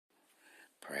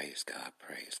Praise God,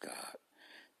 praise God.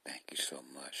 Thank you so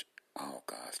much, all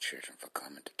God's children, for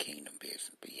coming to Kingdom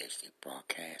Business BAC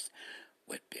broadcast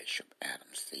with Bishop Adam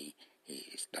C. He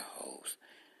is the host.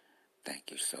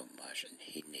 Thank you so much, and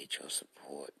he needs your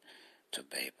support to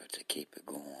be able to keep it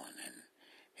going, and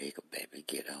he could be able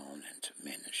to get on and to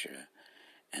minister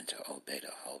and to obey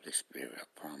the Holy Spirit. I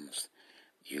promise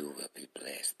you will be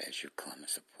blessed as you come and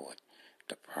support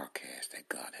the broadcast that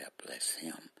God has blessed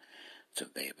him to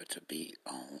be able to be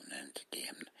on, and to give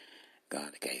him,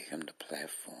 God gave him the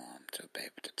platform to be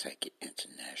able to take it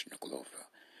international, global,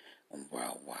 and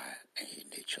worldwide, and he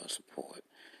needs your support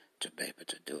to be able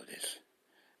to do this,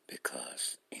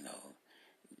 because,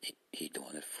 he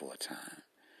doing it full time.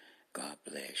 God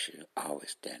bless you.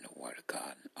 Always stand the word of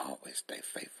God, and always stay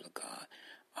faithful to God.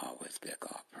 Always give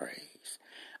God praise.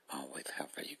 Always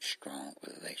have a strong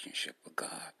relationship with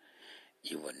God.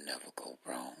 You will never go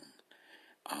wrong.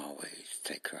 Always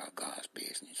take care of God's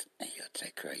business, and he'll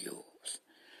take care of yours.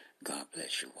 God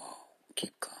bless you all.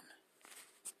 Keep coming.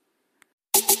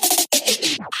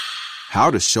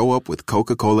 How to show up with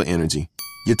Coca-Cola Energy.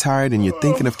 You're tired and you're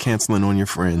thinking of canceling on your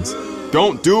friends.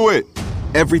 Don't do it!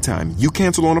 Every time you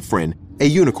cancel on a friend, a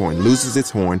unicorn loses its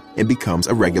horn and becomes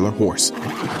a regular horse.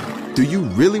 Do you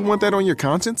really want that on your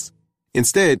conscience?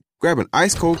 Instead, grab an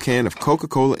ice-cold can of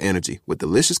Coca-Cola Energy with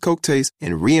delicious Coke taste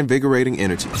and reinvigorating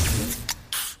energy.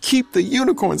 Keep the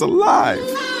unicorns alive!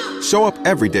 Show up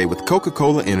every day with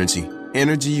Coca-Cola Energy.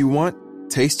 Energy you want,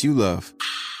 taste you love.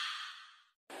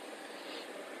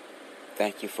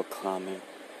 Thank you for coming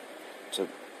to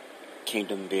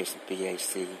Kingdom Business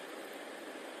BAC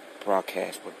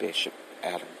broadcast with Bishop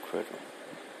Adam Criddle.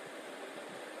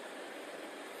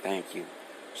 Thank you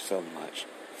so much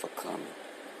for coming.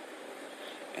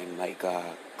 And may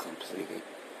God complete it.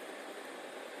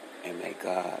 And may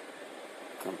God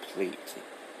complete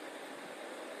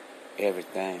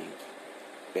everything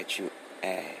that you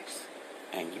ask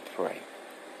and you pray.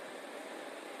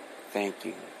 Thank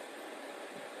you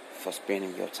for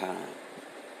spending your time.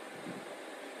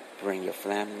 Bring your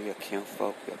family, your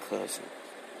kinfolk, your cousins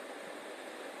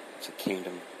to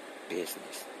Kingdom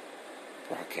Business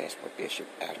broadcast with Bishop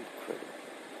Adam Criddle,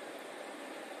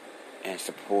 and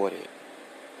support it.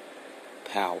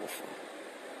 Powerful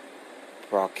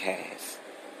broadcast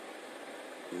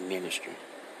ministry,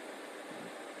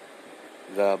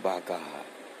 love by God,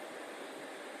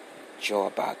 joy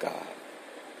by God,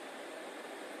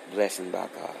 blessing by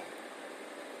God,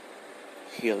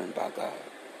 healing by God.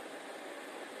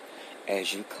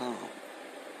 As you come,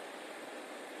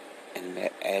 and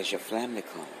as your family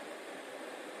come,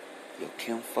 your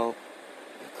kinfolk,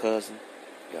 your cousin,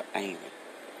 your aunt,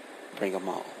 bring them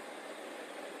all.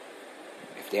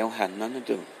 If they don't have nothing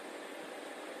to do,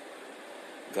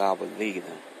 God will lead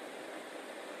them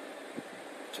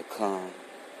to come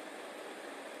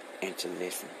and to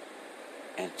listen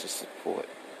and to support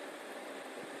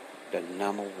the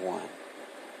number one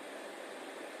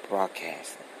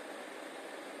broadcasting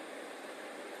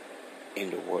in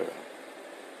the world,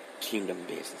 Kingdom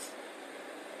Business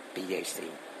BAC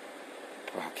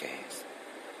broadcast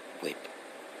with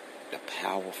the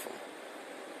powerful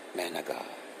man of God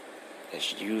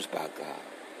that's used by God,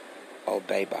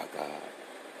 obeyed by God,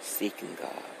 seeking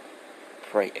God,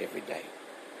 pray every day,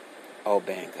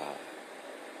 obeying God.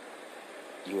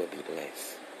 You will be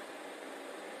blessed.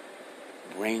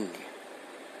 Bring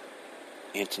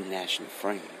international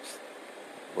friends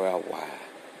worldwide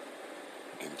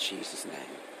in Jesus'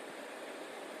 name.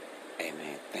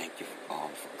 Amen. Thank you all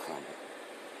for coming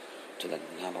to the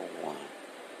number one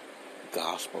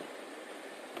gospel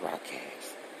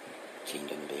broadcast,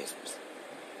 Kingdom Business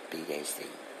BAC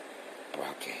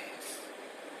broadcast,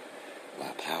 by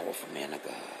a powerful man of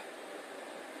God,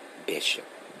 Bishop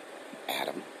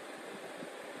Adam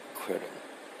Criddle.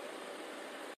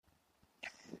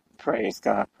 Praise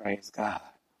God, praise God.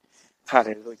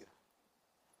 Hallelujah.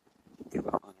 Give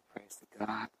our honor, praise to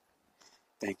God.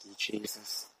 Thank you,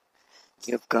 Jesus.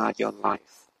 Give God your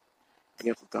life.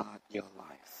 Give God your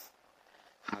life.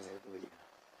 Hallelujah.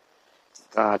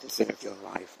 God deserves your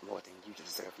life more than you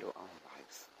deserve your own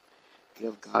life.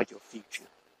 Give God your future.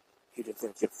 He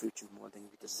deserves your future more than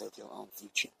you deserve your own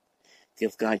future.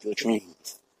 Give God your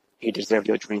dreams. He deserves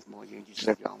your dreams more than you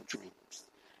deserve your own dreams.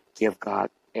 Give God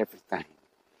everything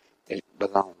that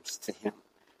belongs to Him,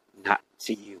 not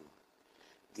to you.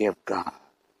 Give God.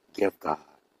 Give God.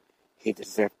 He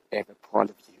deserves every part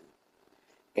of you,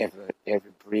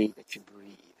 every breath that you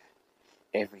breathe,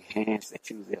 every hands that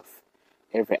you lift,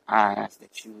 every eyes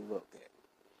that you look at,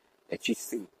 that you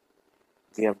see.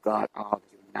 Give God all of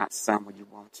you, not some when you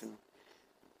want to.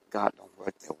 God don't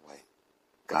work that way.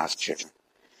 God's children.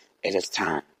 It is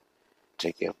time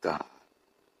to give God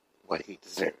what he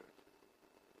deserves.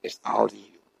 It's all to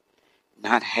you.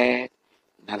 Not half,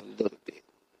 not a little bit.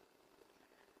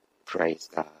 Praise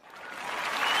God.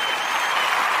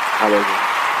 Hallelujah.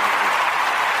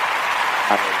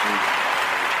 Hallelujah.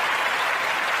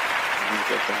 Come on,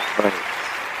 give God praise.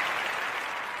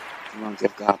 Come on,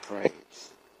 give God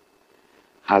praise.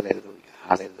 Hallelujah.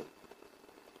 Hallelujah.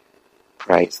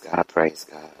 Praise God. Praise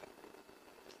God.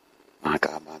 My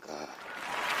God, my God.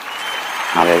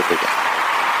 Hallelujah.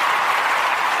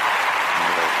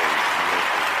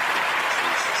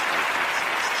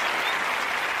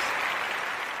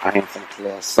 I am going to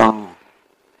play a song.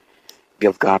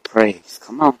 Give God praise.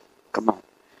 Come on. Come on.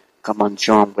 Come on,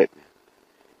 join with me.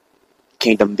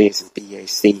 Kingdom Business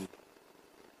Bac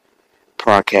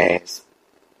podcast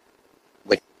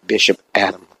with Bishop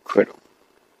Adam Criddle.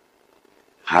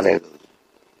 Hallelujah.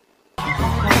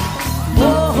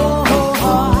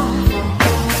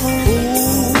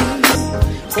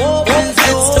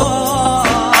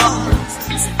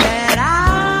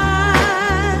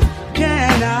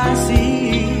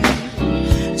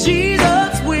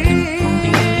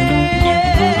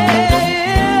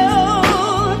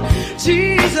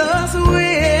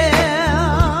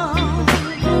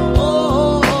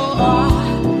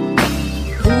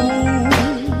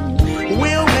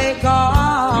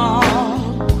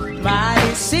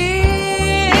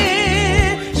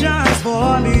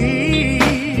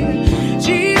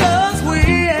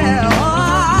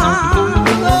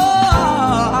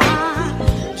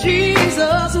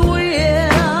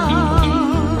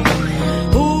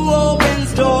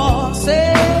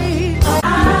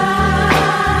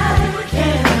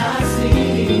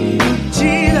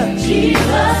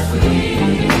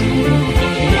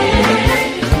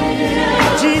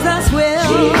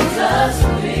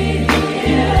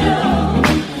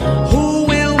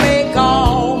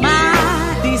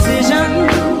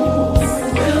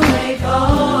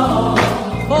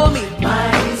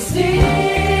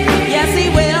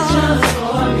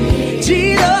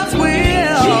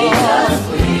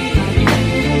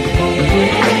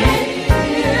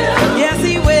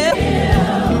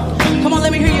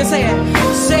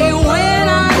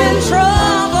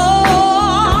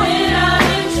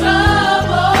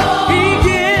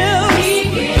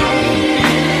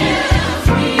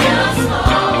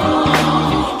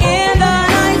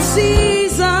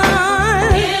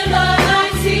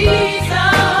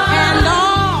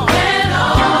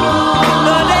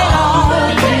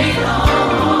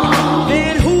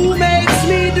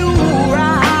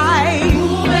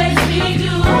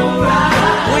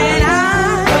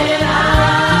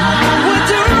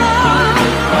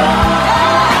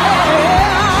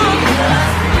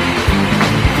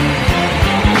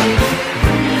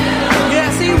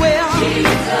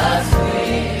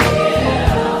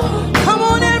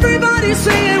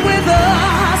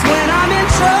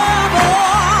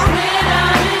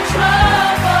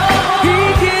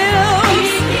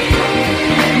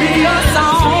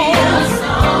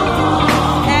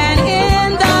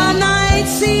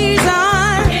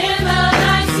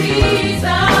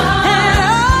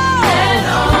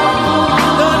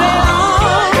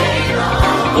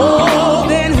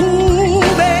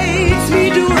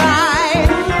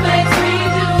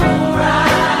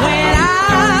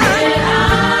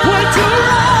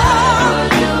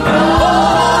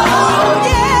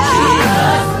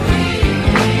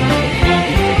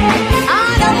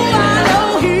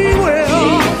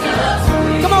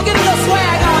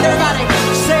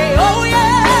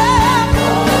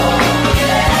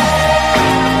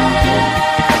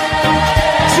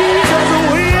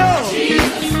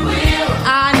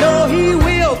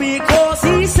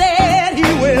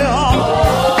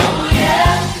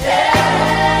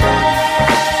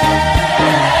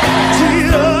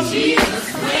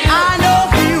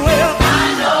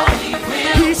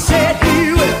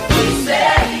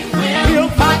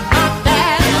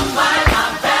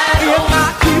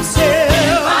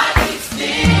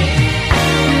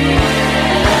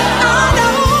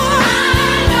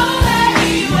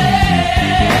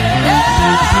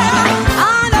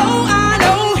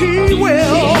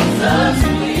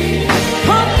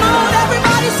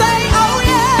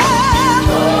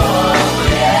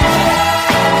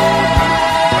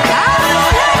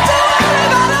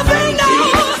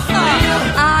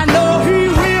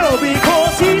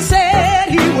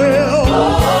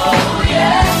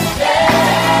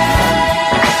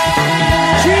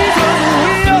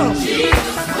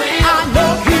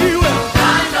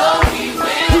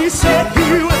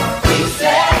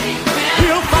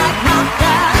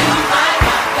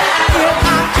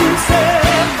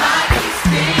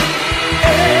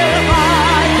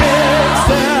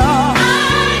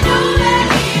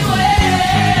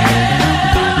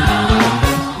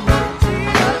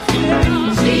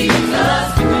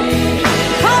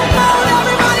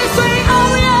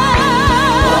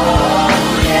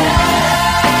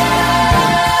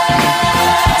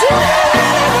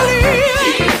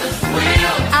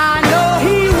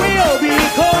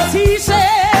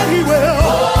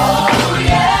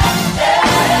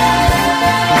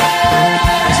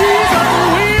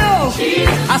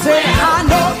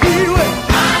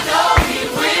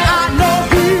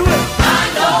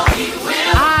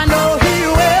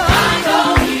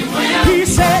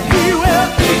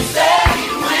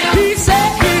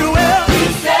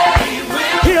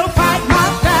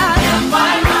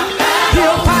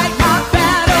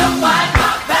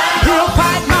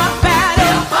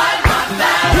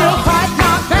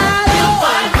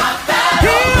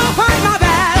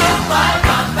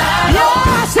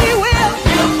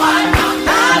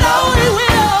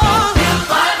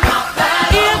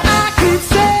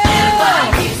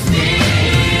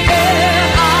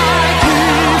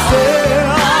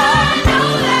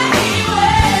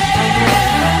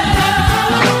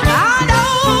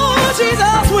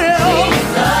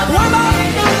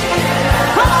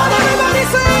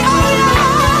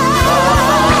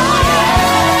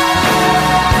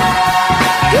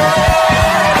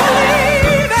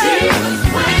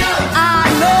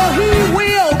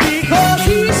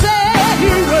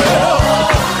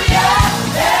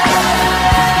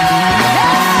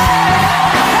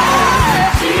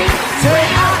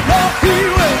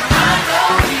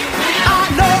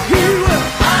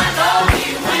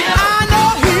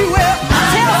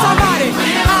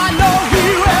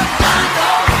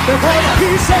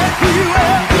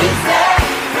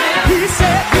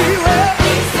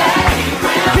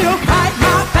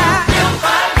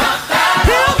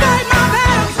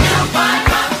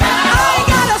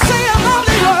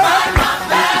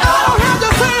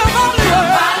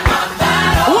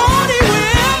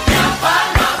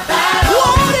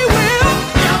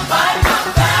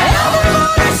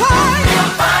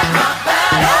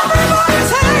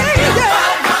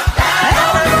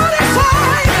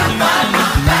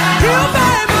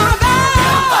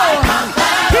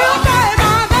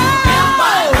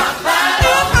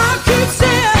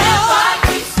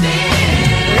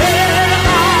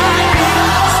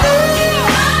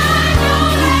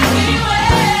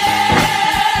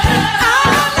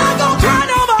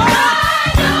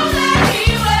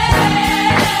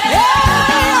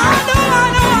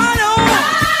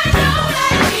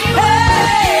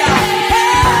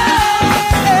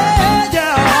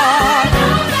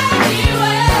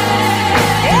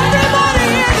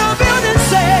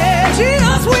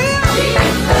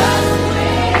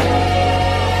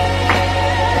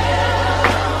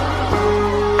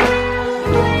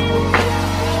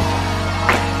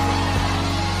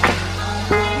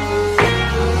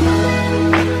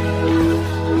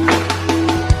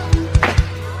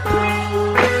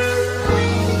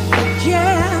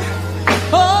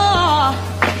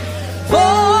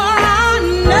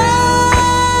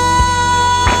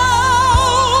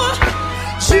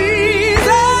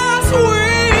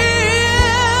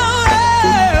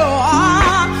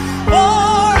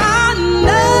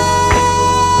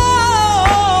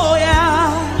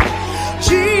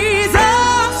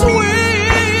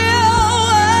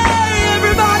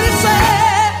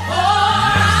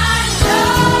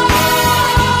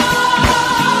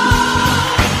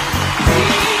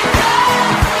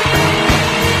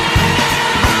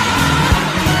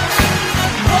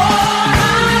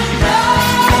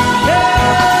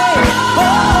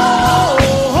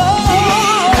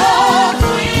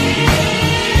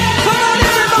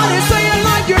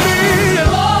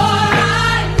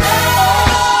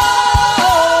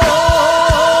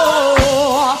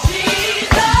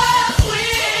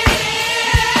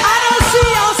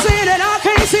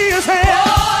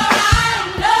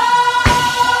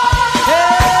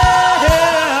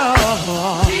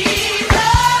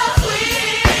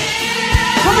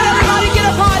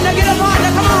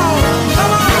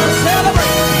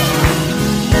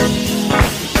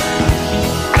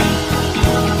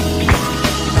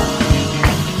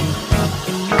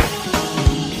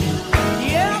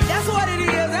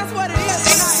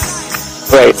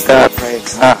 Praise God,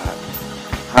 praise God.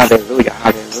 Hallelujah,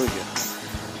 hallelujah.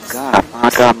 God, my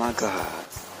God, my God.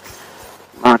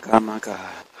 My God, my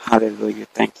God. Hallelujah.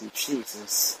 Thank you,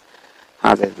 Jesus.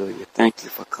 Hallelujah. Thank you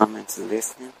for coming to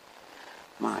listening.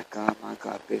 My God,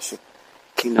 Bishop.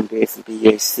 Kingdom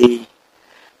Business Bac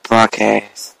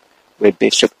broadcast with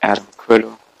Bishop Adam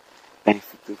Criddle. Thank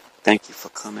you for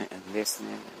coming and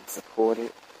listening and supporting.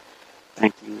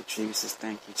 Thank you, Jesus.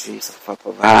 Thank you, Jesus, for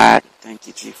providing. Thank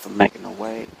you, Jesus, for making a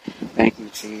way. Thank you,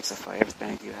 Jesus, for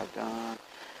everything you have done.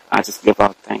 I just give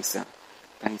all thanks to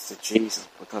Jesus,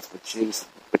 because with Jesus,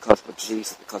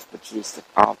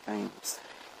 all things,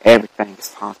 everything is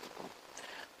possible.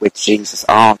 With Jesus,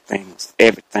 all things,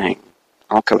 everything.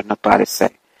 I don't care what nobody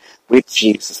say. With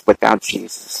Jesus, without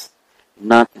Jesus,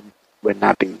 nothing would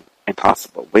not be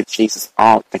impossible. With Jesus,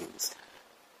 all things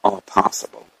are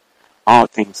possible. All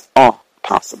things are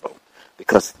possible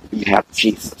because you have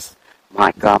Jesus.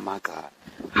 My God, my God.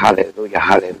 Hallelujah,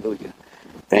 hallelujah.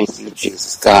 Thank you,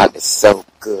 Jesus. God is so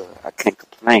good. I can't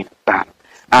complain about him.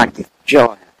 I get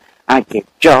joy. I get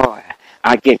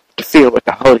filled with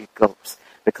the Holy Ghost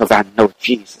because I know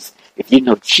Jesus. If you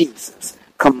know Jesus,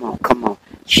 come on.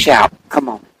 Shout. Come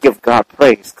on. Give God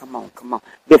praise. Come on.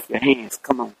 Lift your hands.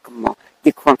 Come on.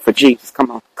 Get crunk for Jesus.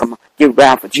 Come on. Get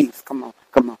round for Jesus. Come on.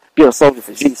 Be a soldier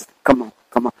for Jesus. Come on.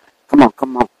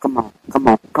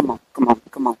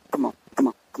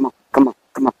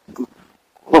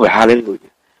 Glory, hallelujah.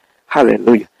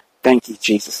 Thank you,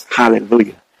 Jesus.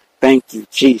 Hallelujah. Thank you,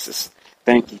 Jesus.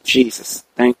 Glory,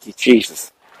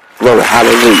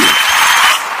 hallelujah.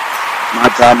 My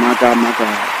God.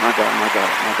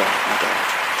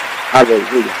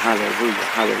 Hallelujah.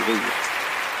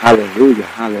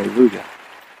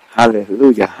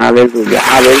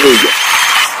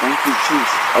 Thank you,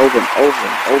 Jesus. Over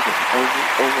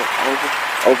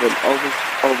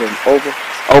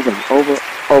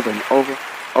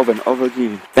and over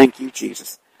again. Thank you,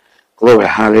 Jesus. Glory,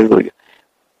 hallelujah.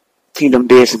 Kingdom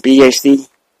Business Bac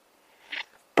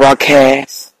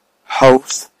broadcast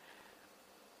host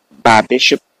by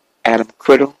Bishop Adam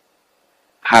Criddle.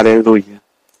 Hallelujah.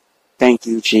 Thank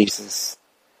you, Jesus.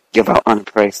 Give our honor and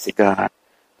praise to God,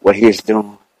 what He is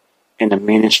doing in the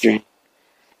ministry,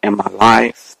 in my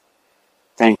life.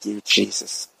 Thank you,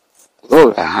 Jesus.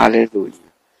 Glory, hallelujah.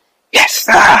 Yes,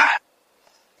 God.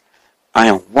 I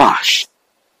am washed,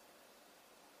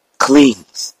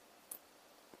 cleansed,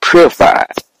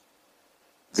 purified.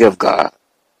 Give God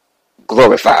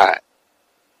glorified.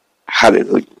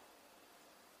 Hallelujah.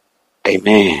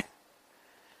 Amen.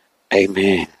 My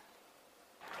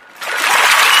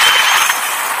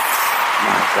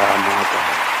God.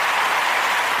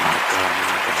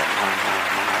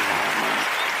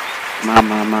 My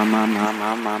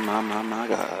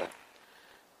God.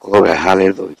 Glory,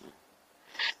 hallelujah.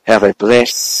 Have a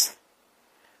blessed,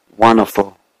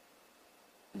 wonderful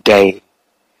day.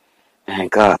 And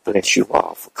God bless you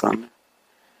all for coming.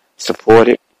 Support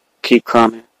it. Keep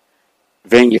coming.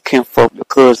 Bring your kinfolk, your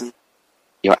cousin,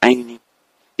 your auntie,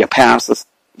 your pastors,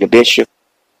 your bishop,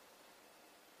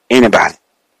 anybody.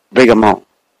 Bring them on.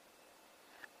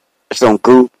 It's on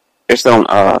Google. It's on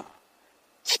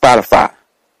Spotify.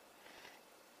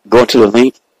 Go to the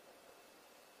link.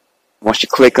 Once you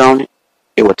click on it,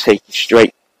 it will take you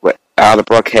straight where all the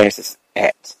broadcast is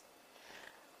at.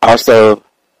 Also,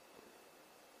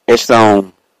 it's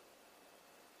on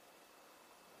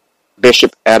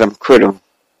Bishop Adam Criddle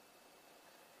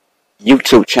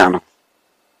YouTube channel.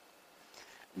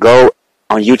 Go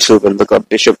on YouTube and look up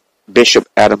Bishop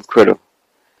Adam Criddle.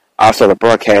 Also, the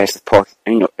broadcast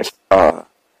is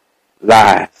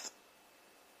live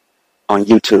on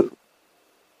YouTube.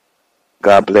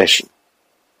 God bless you.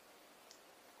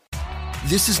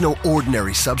 This is no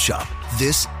ordinary sub shop.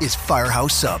 This is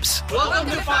Firehouse Subs.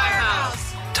 Welcome to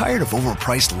Firehouse. Tired of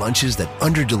overpriced lunches that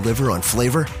underdeliver on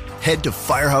flavor? Head to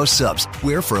Firehouse Subs,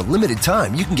 where for a limited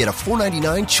time you can get a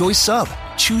 $4.99 choice sub.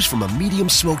 Choose from a medium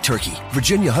smoked turkey,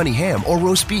 Virginia honey ham, or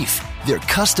roast beef. They're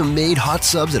custom-made hot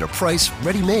subs at a price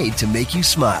ready-made to make you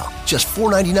smile. Just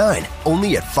 $4.99,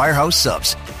 only at Firehouse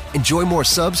Subs. Enjoy more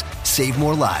subs, save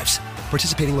more lives.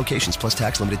 Participating locations plus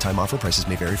tax, limited time offer. Prices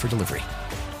may vary for delivery.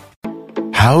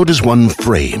 How does one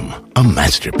frame a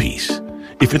masterpiece?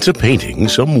 If it's a painting,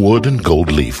 some wood and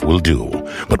gold leaf will do.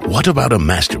 But what about a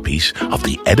masterpiece of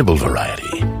the edible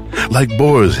variety? Like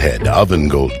Boar's Head Oven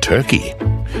Gold Turkey.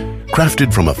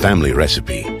 Crafted from a family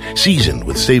recipe, seasoned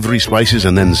with savory spices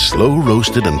and then slow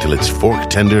roasted until it's fork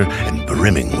tender and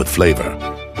brimming with flavor.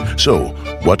 So,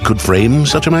 what could frame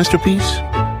such a masterpiece?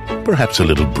 Perhaps a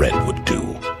little bread would do.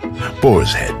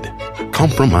 Boar's Head.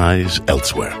 Compromise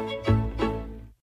elsewhere.